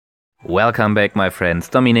Welcome back, my friends,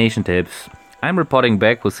 Domination Tips. I'm reporting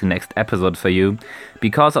back with the next episode for you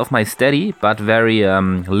because of my steady but very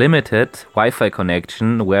limited Wi-Fi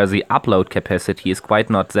connection, where the upload capacity is quite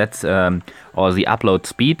not that, or the upload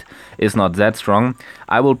speed is not that strong.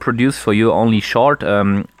 I will produce for you only short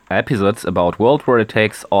episodes about World War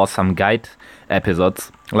attacks or some guide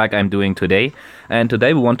episodes like I'm doing today. And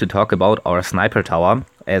today we want to talk about our sniper tower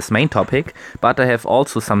as main topic, but I have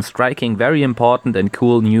also some striking, very important and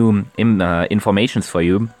cool new informations for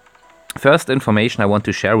you. First information I want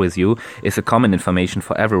to share with you is a common information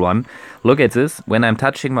for everyone. Look at this. When I'm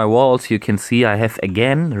touching my walls, you can see I have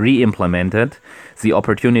again re-implemented the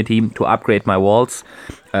opportunity to upgrade my walls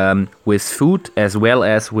with food as well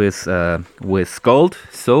as with gold.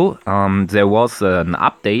 So there was an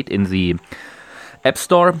update in the App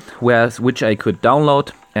Store which I could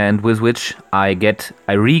download, and with which I get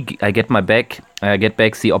back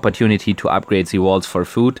the opportunity to upgrade the walls for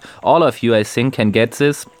food. All of you, I think, can get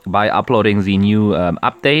this by uploading the new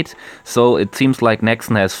update. So it seems like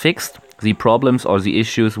Nexon has fixed the problems or the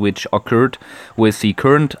issues which occurred with the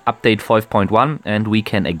current update 5.1, and we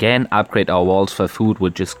can again upgrade our walls for food,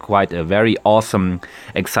 which is quite a very awesome,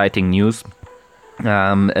 exciting news.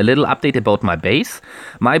 A little update about my base.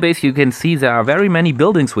 My base, you can see there are very many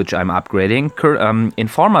buildings which I'm upgrading. In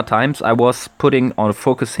former times I was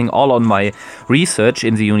focusing all on my research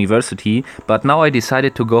in the university, but now I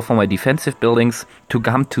decided to go for my defensive buildings to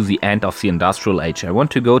come to the end of the industrial age. I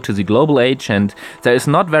want to go to the global age, and there is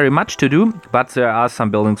not very much to do, but there are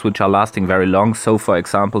some buildings which are lasting very long. So for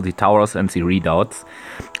example, the towers and the redoubts.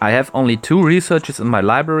 I have only 2 researches in my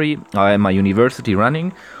library, in my university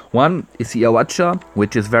running. One is Iliya,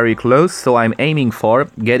 which is very close, so I'm aiming for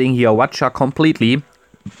getting Iliya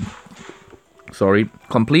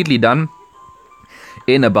completely done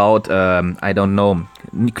in about, I don't know,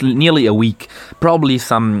 nearly a week, probably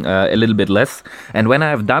a little bit less. And when I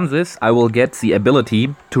have done this, I will get the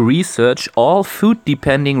ability to research all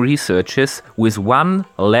food-depending researches with one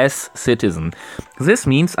less citizen. This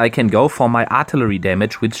means I can go for my artillery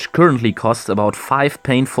damage, which currently costs about 5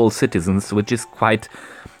 painful citizens, which is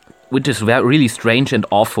really strange and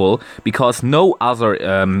awful, because no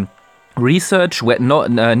other research,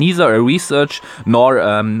 neither a research nor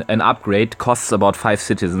an upgrade costs about 5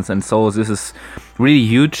 citizens, and so this is really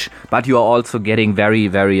huge. But you are also getting very,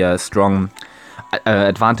 very strong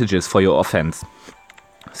advantages for your offense.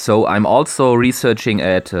 So I'm also researching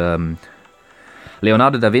at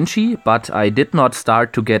Leonardo da Vinci, but I did not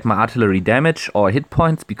start to get my artillery damage or hit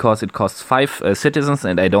points because it costs 5 citizens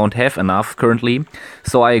and I don't have enough currently.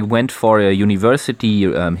 So I went for a university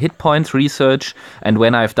hit points research, and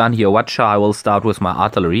when I've done Iliya, I will start with my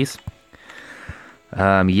artilleries.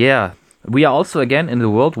 We are also again in the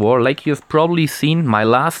World War. Like you've probably seen, my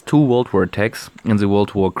last 2 World War attacks in the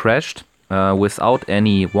World War crashed without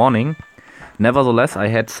any warning. Nevertheless, I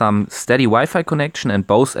had some steady Wi-Fi connection and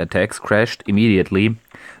both attacks crashed immediately.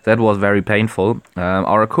 That was very painful.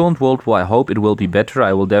 Our current World War, I hope it will be better.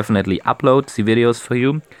 I will definitely upload the videos for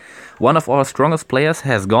you. One of our strongest players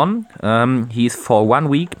has gone. He's for 1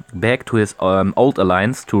 week back to his old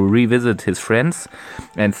alliance to revisit his friends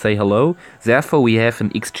and say hello. Therefore, we have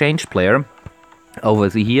an exchange player over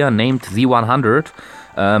here named Z100.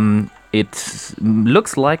 It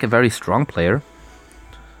looks like a very strong player.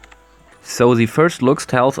 So the first looks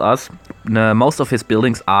tells us most of his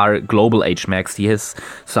buildings are global age max. He has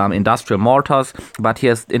some industrial mortars, but he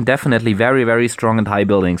has definitely very, very strong and high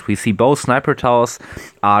buildings. We see both sniper towers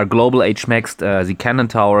are global age maxed, the cannon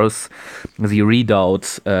towers, the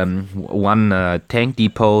redoubts, one tank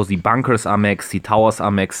depot, the bunkers are maxed, the towers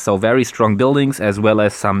are maxed. So very strong buildings as well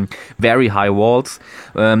as some very high walls.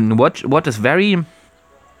 What is very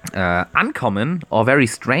uncommon or very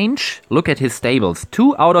strange, look at his stables.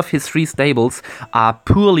 2 out of his 3 stables are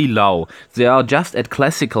poorly low. They are just at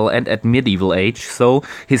classical and at medieval age, so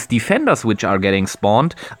his defenders which are getting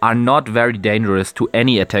spawned are not very dangerous to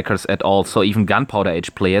any attackers at all. So even gunpowder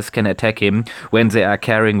age players can attack him when they are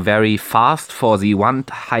carrying very fast for the one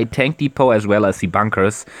high tank depot as well as the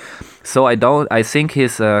bunkers. So I think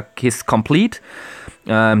his complete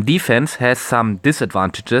defense has some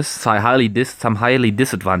disadvantages, some highly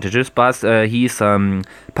disadvantages, but he's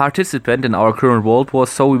participant in our current World War,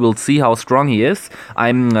 so we will see how strong he is.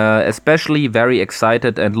 I'm especially very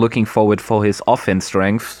excited and looking forward for his offense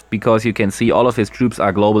strength, because you can see all of his troops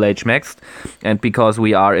are global age maxed, and because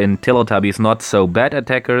we are in Teletubbies not so bad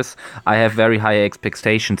attackers, I have very high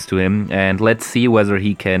expectations to him, and let's see whether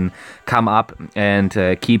he can come up and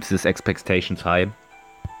keep these expectations high.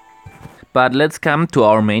 But let's come to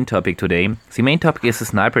our main topic today. The main topic is the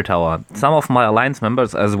sniper tower. Some of my alliance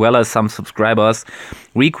members, as well as some subscribers,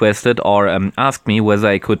 requested or asked me whether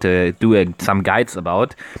I could do some guides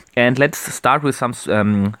about. And let's start with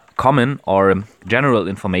some common or general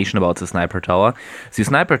information about the sniper tower. The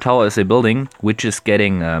sniper tower is a building which is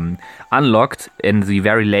getting unlocked in the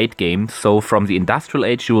very late game. So from the industrial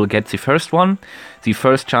age you will get the first one, the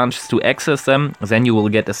first chance to access them, then you will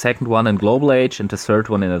get a second one in global age and the third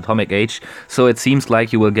one in atomic age. So it seems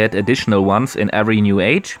like you will get additional ones in every new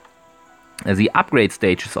age. The upgrade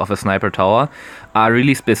stages of a sniper tower are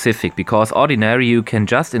really specific, because ordinary you can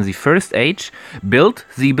just in the first age build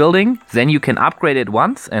the building, then you can upgrade it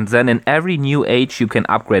once, and then in every new age you can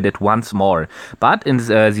upgrade it once more. But in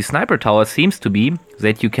the sniper tower seems to be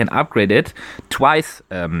that you can upgrade it twice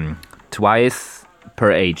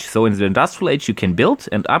per age. So in the industrial age you can build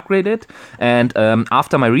and upgrade it, and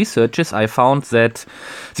after my researches I found that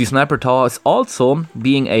the sniper tower is also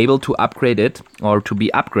being able to upgrade it or to be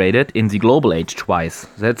upgraded in the global age twice.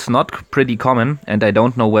 That's not pretty common, and I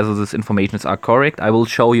don't know whether these informations are correct. I will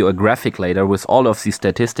show you a graphic later with all of the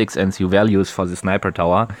statistics and the values for the sniper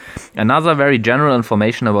tower. Another very general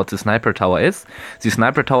information about the sniper tower is the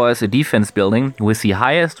sniper tower is a defense building with the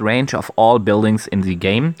highest range of all buildings in the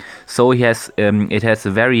game. So it has a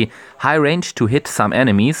very high range to hit some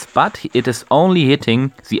enemies, but it is only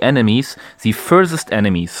hitting the enemies, the furthest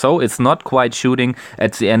enemies. So it's not quite shooting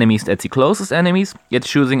at the enemies at the closest enemies, it's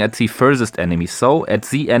shooting at the furthest enemies. So at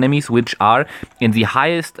the enemies which are in the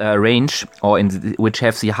highest range, or which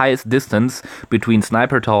have the highest distance between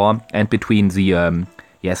sniper tower and between the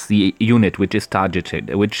the unit which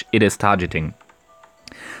it is targeting.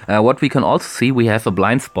 What we can also see, we have a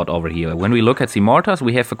blind spot over here. When we look at the mortars,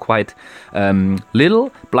 we have a quite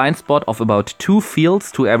little blind spot of about 2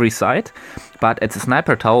 fields to every side. But at the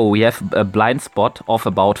sniper tower, we have a blind spot of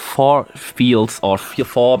about 4 fields or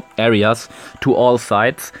 4 areas to all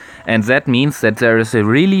sides. And that means that there is a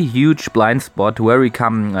really huge blind spot where we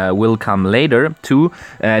will come later to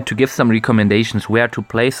give some recommendations where to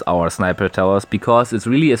place our sniper towers, because it's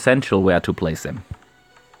really essential where to place them.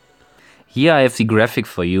 Here I have the graphic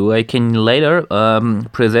for you. I can later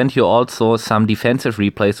present you also some defensive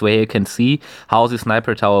replays where you can see how the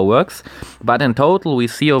sniper tower works. But in total we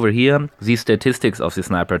see over here the statistics of the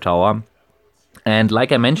sniper tower. And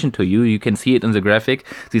like I mentioned to you, you can see it in the graphic,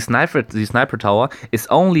 the sniper tower is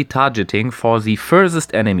only targeting for the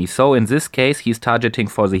furthest enemy. So in this case, he's targeting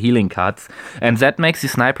for the healing cards. And that makes the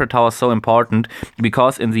sniper tower so important,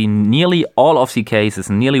 because in the nearly all of the cases,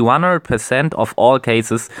 nearly 100% of all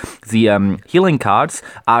cases, the healing cards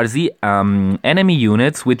are the enemy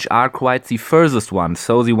units which are quite the furthest ones.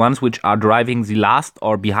 So the ones which are driving the last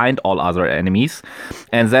or behind all other enemies.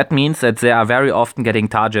 And that means that they are very often getting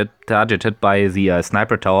targeted by the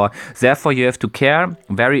sniper tower. Therefore you have to care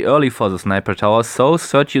very early for the sniper tower, so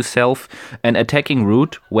search yourself an attacking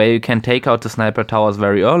route where you can take out the sniper towers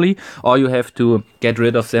very early, or you have to get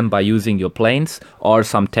rid of them by using your planes or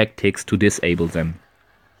some tactics to disable them.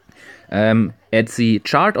 At the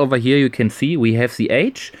chart over here you can see we have the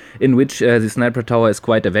age in which the sniper tower is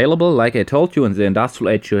quite available. Like I told you, in the industrial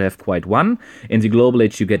age you have quite one, in the global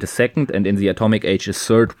age you get a second, and in the atomic age a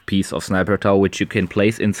third piece of sniper tower which you can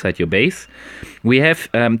place inside your base. We have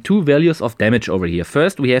 2 values of damage over here.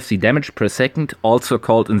 First we have the damage per second, also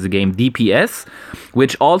called in the game DPS,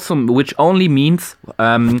 which only means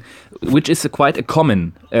which is quite a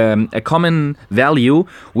common value,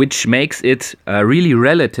 which makes it really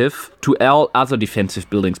relative to all other defensive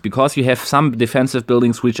buildings, because you have some defensive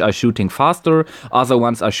buildings which are shooting faster, other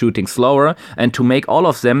ones are shooting slower, and to make all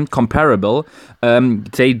of them comparable,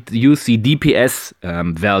 they use the DPS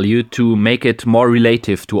value to make it more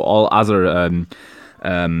relative to all other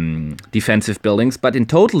defensive buildings. But in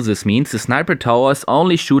total this means the sniper tower is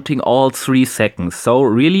only shooting all 3 seconds, so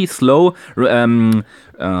really slow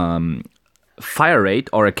fire rate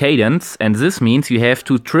or a cadence, and this means you have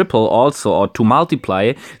to triple also, or to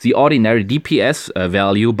multiply the ordinary DPS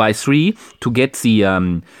value by 3 to get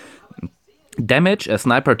the damage a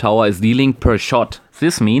sniper tower is dealing per shot.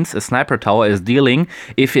 This means a sniper tower is dealing,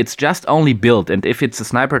 if it's just only built, and if it's a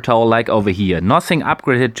sniper tower like over here, nothing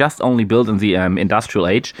upgraded, just only built in the industrial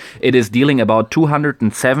age, it is dealing about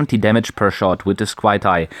 270 damage per shot, which is quite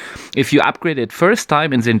high. If you upgrade it first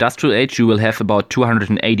time in the industrial age, you will have about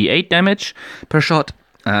 288 damage per shot.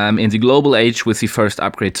 In the global age, with the first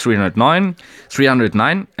upgrade 309,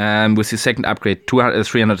 with the second upgrade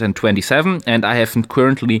 327, and I have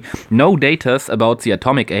currently no data about the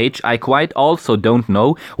atomic age. I quite also don't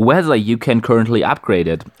know whether you can currently upgrade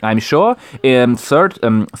it. I'm sure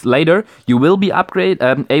later you will be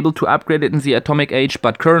able to upgrade it in the atomic age,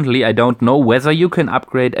 but currently I don't know whether you can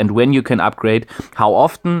upgrade and when you can upgrade, how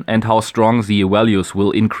often and how strong the values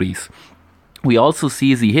will increase. We also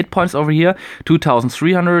see the hit points over here,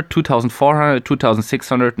 2300, 2400,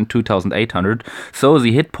 2600 and 2800. So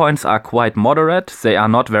the hit points are quite moderate. They are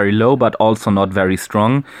not very low, but also not very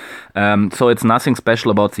strong. So it's nothing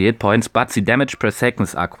special about the hit points, but the damage per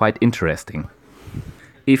seconds are quite interesting.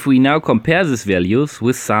 If we now compare these values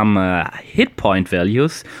with some hit point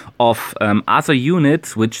values of other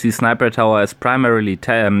units which the sniper tower is primarily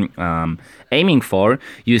aiming for,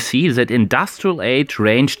 you see that industrial age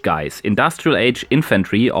ranged guys, industrial age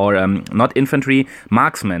infantry or not infantry,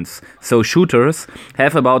 marksmen, so shooters,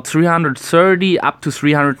 have about 330 up to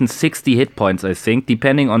 360 hit points, I think,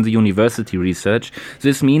 depending on the university research.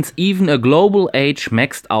 This means even a global age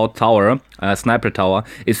maxed out tower, sniper tower,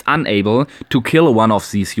 is unable to kill one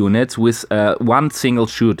of these units with one single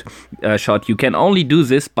shot. You can only do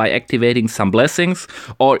this by activating some blessings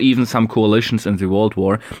or even some coalitions in the World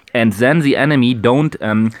War, and then the enemy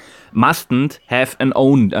mustn't have an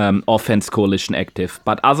own offense coalition active.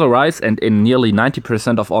 But otherwise, and in nearly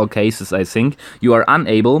 90% of all cases, I think, you are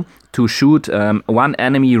unable to shoot one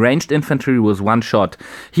enemy ranged infantry with one shot.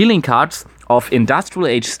 Healing cards of industrial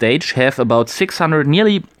age stage have about 600,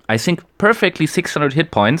 nearly, I think, perfectly 600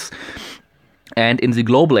 hit points. And in the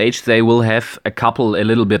global age, they will have a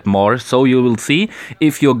little bit more. So you will see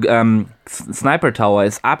if your sniper tower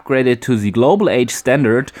is upgraded to the global age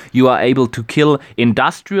standard, you are able to kill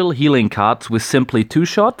industrial healing cards with simply 2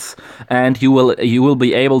 shots, and you will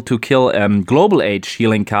be able to kill global age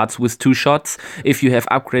healing cards with 2 shots if you have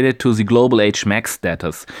upgraded to the global age max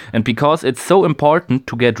status. And because it's so important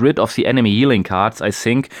to get rid of the enemy healing cards, I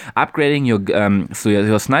think upgrading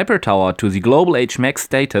your sniper tower to the global age max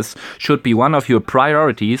status should be one of your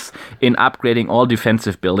priorities in upgrading all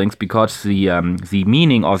defensive buildings, because the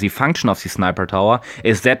meaning or the function of the sniper tower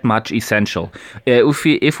is that much essential.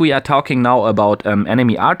 If we are talking now about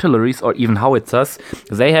enemy artilleries or even howitzers,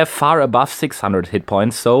 they have far above 600 hit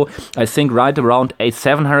points. So I think right around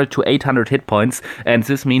 700 to 800 hit points, and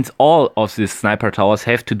this means all of these sniper towers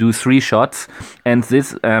have to do 3 shots, and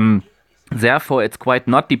this therefore, it's quite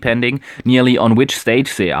not depending nearly on which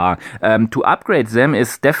stage they are. To upgrade them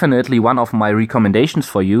is definitely one of my recommendations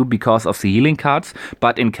for you because of the healing cards,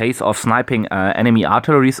 but in case of sniping enemy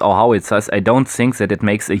artilleries or howitzers, I don't think that it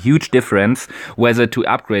makes a huge difference whether to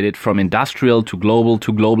upgrade it from industrial to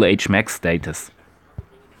global age max status.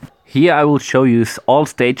 Here I will show you all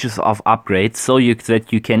stages of upgrades so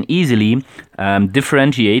that you can easily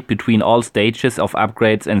differentiate between all stages of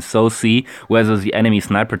upgrades and so see whether the enemy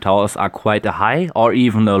sniper towers are quite a high or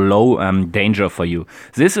even a low danger for you.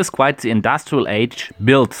 This is quite the industrial age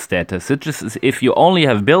build status. It is if you only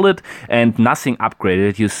have built it and nothing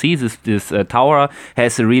upgraded. You see this tower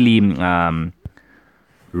has a really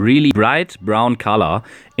bright brown color.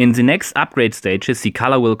 In the next upgrade stages, the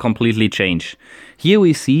color will completely change. Here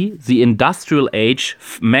we see the industrial age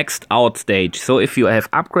maxed out stage. So if you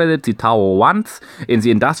have upgraded the tower once in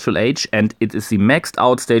the industrial age and it is the maxed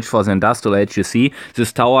out stage for the industrial age, you see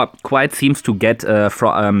this tower quite seems to get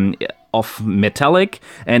of metallic,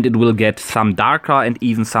 and it will get some darker and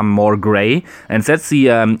even some more gray, and that's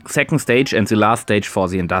the second stage and the last stage for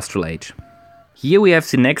the industrial age. Here we have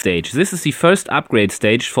the next stage. This is the first upgrade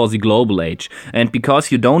stage for the global age. And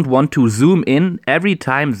because you don't want to zoom in every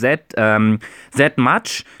time that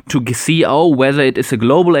much to see whether it is a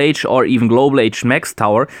global age or even global age max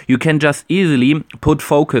tower, you can just easily put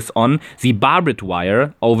focus on the barbed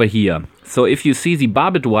wire over here. So if you see the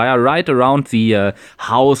barbed wire right around the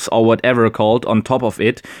house or whatever called on top of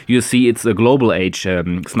it, you see it's a global age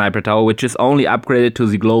sniper tower, which is only upgraded to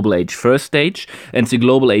the global age first stage, and the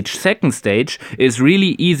global age second stage is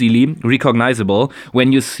really easily recognizable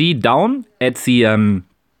when you see down at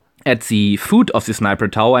the foot of the sniper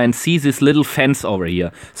tower and see this little fence over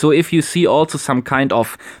here. So if you see also some kind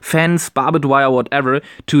of fence, barbed wire, whatever,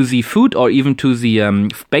 to the foot or even to the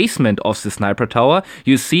basement of the sniper tower,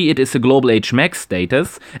 you see it is a global age max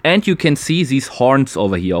status, and you can see these horns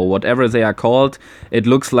over here or whatever they are called. It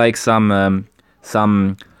looks like some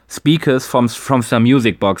speakers from some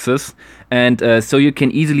music boxes, and so you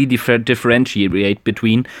can easily differentiate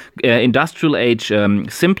between industrial age,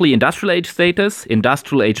 simply industrial age status,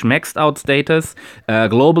 industrial age maxed out status,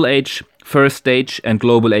 global age first stage, and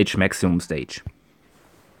global age maximum stage.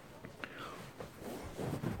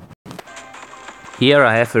 Here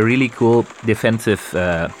I have a really cool defensive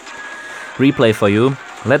replay for you.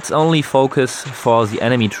 Let's only focus for the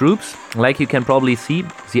enemy troops. Like you can probably see,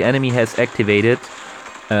 the enemy has activated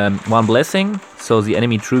one blessing, so the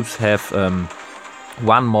enemy troops have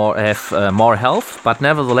more health, but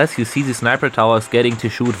nevertheless you see the sniper towers getting to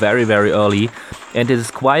shoot very early, and it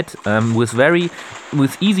is quite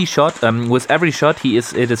with easy shot. With every shot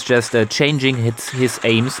it is just changing his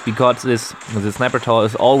aims, because the sniper tower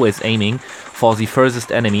is always aiming for the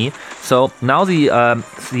furthest enemy. So now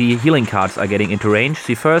the healing cards are getting into range.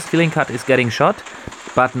 The first healing card is getting shot,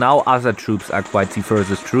 but now other troops are quite the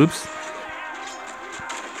furthest troops.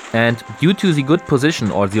 And due to the good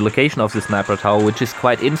position or the location of the sniper tower, which is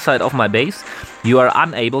quite inside of my base, you are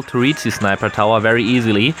unable to reach the sniper tower very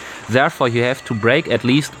easily. Therefore you have to break at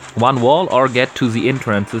least one wall or get to the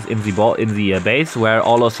entrances in the base where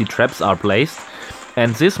all of the traps are placed.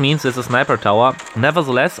 And this means that the sniper tower,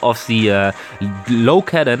 nevertheless of the low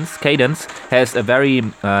cadence, has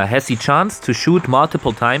the chance to shoot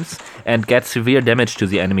multiple times and get severe damage to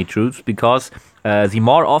the enemy troops, because the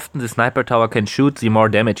more often the sniper tower can shoot, the more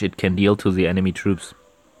damage it can deal to the enemy troops.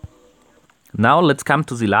 Now let's come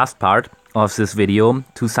to the last part of this video,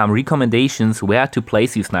 to some recommendations where to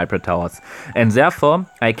place these sniper towers. And therefore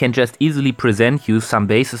I can just easily present you some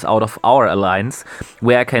bases out of our alliance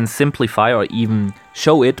where I can simplify or even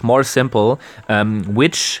show it more simple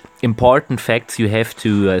which important facts you have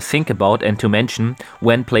to think about and to mention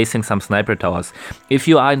when placing some sniper towers. If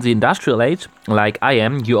you are in the industrial age like I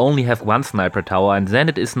am, you only have one sniper tower, and then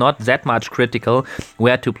it is not that much critical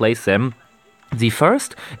where to place them. The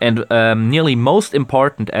first and nearly most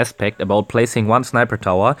important aspect about placing one sniper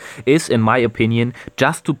tower is, in my opinion,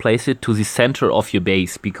 just to place it to the center of your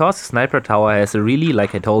base, because the sniper tower has a really,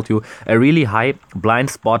 like I told you, a really high blind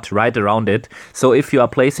spot right around it. So if you are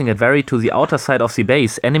placing it very to the outer side of the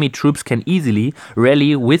base, enemy troops can easily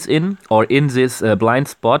rally within or in this blind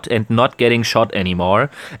spot and not getting shot anymore.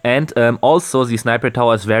 And also the sniper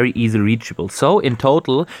tower is very easily reachable. So in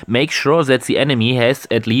total, make sure that the enemy has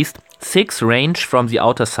at least 6 range from the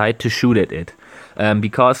outer side to shoot at it,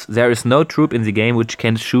 because there is no troop in the game which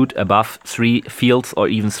can shoot above 3 fields or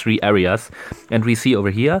even 3 areas. And we see over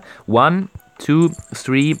here 1, 2,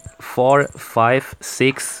 3, 4, 5,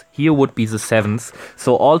 6. Here would be the 7th.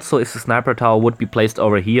 So also if the sniper tower would be placed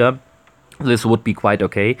over here, this would be quite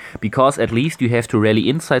okay, because at least you have to rally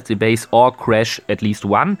inside the base or crash at least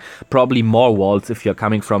one, probably more walls if you're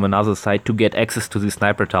coming from another side, to get access to the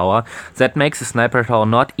sniper tower. That makes the sniper tower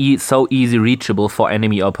not so easy reachable for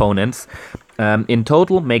enemy opponents. In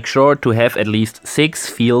total, make sure to have at least 6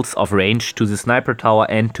 fields of range to the sniper tower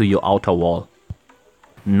and to your outer wall.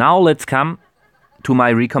 Now let's come to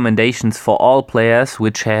my recommendations for all players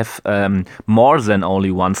which have more than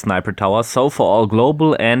only one sniper tower. So for all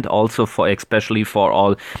global and also especially for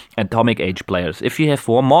all atomic age players. If you have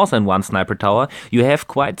more than one sniper tower, you have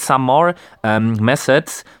quite some more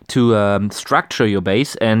methods to structure your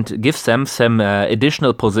base and give them some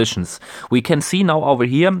additional positions. We can see now over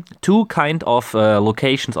here 2 kind of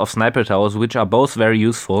locations of sniper towers which are both very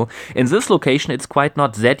useful. In this location it's quite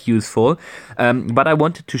not that useful, but I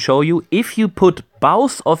wanted to show you, if you put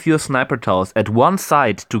both of your sniper towers at one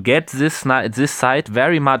side to get this side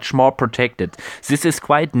very much more protected. This is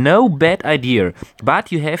quite no bad idea,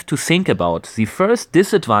 but you have to think about the first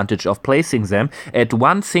disadvantage of placing them at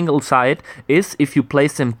one single side is if you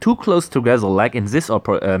place them too close together, like in this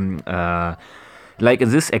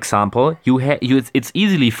example, it's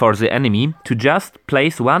easily for the enemy to just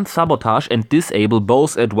place one sabotage and disable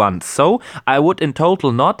both at once. So I would in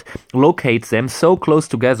total not locate them so close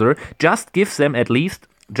together. Just give them at least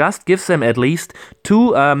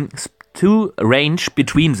 2 range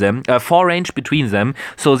between them, 4 range between them,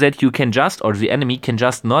 so that you can or the enemy can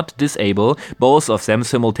just not disable both of them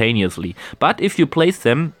simultaneously. But if you place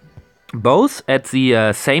them both at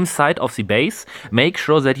the same side of the base, make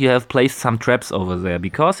sure that you have placed some traps over there,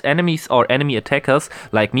 because enemies or enemy attackers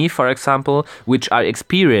like me, for example, which are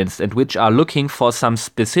experienced and which are looking for some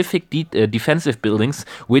specific defensive buildings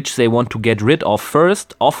which they want to get rid of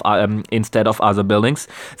first instead of other buildings,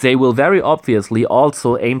 they will very obviously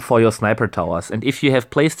also aim for your sniper towers. And if you have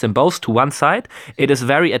placed them both to one side, it is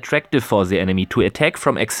very attractive for the enemy to attack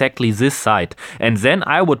from exactly this side. And then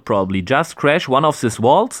I would probably just crash one of these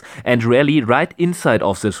walls and and rally right inside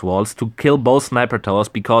of these walls to kill both sniper towers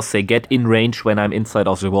because they get in range when I'm inside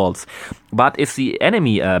of the walls. But if the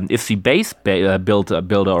enemy, if the base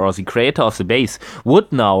builder or the creator of the base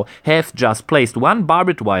would now have just placed one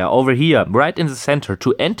barbed wire over here right in the center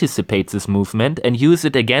to anticipate this movement and use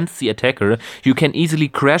it against the attacker, you can easily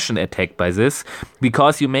crash an attack by this,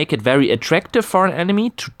 because you make it very attractive for an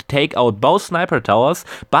enemy to take out both sniper towers,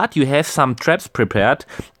 but you have some traps prepared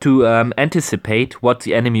to anticipate what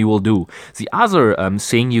the enemy will do. The other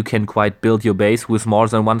thing you can quite build your base with more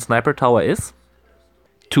than one sniper tower is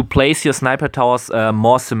to place your sniper towers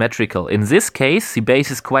more symmetrical. In this case, the base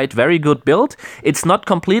is quite very good built. It's not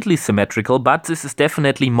completely symmetrical, but this is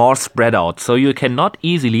definitely more spread out. So you cannot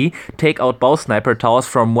easily take out both sniper towers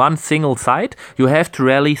from one single side. You have to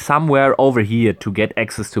rally somewhere over here to get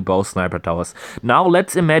access to both sniper towers. Now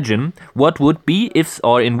let's imagine what would be if,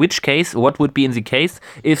 or in which case, what would be in the case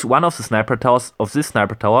if one of the sniper towers of this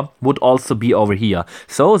sniper tower would also be over here.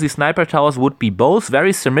 So the sniper towers would be both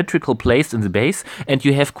very symmetrical placed in the base, and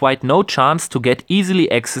you have quite no chance to get easily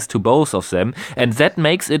access to both of them, and that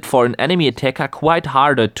makes it for an enemy attacker quite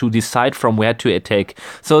harder to decide from where to attack.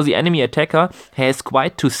 So the enemy attacker has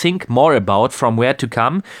quite to think more about from where to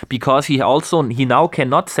come, because he now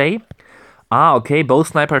cannot say, okay, both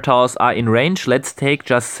sniper towers are in range, let's take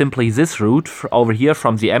just simply this route over here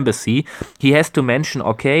from the embassy. He has to mention,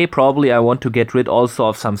 okay, probably I want to get rid also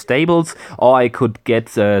of some stables, or I could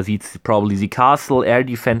get probably the castle, air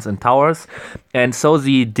defense and towers. And so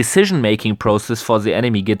the decision-making process for the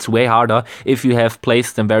enemy gets way harder if you have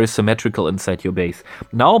placed them very symmetrical inside your base.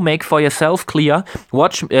 Now make for yourself clear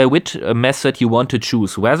which method you want to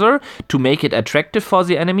choose, whether to make it attractive for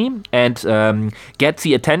the enemy and get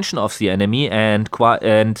the attention of the enemy and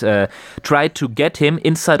try to get him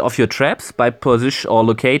inside of your traps by position or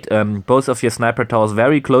locate both of your sniper towers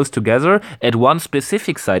very close together at one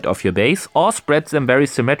specific side of your base, or spread them very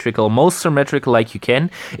symmetrical, most symmetrical like you can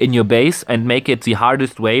in your base, and make it the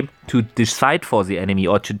hardest way to decide for the enemy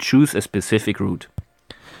or to choose a specific route.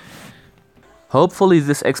 Hopefully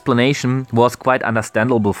this explanation was quite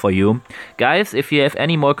understandable for you. Guys, if you have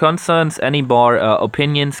any more concerns, any more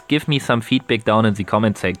opinions, give me some feedback down in the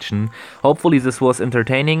comment section. Hopefully this was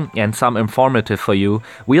entertaining and some informative for you.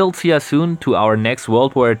 We'll see you soon to our next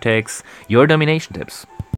World War attacks, your domination tips.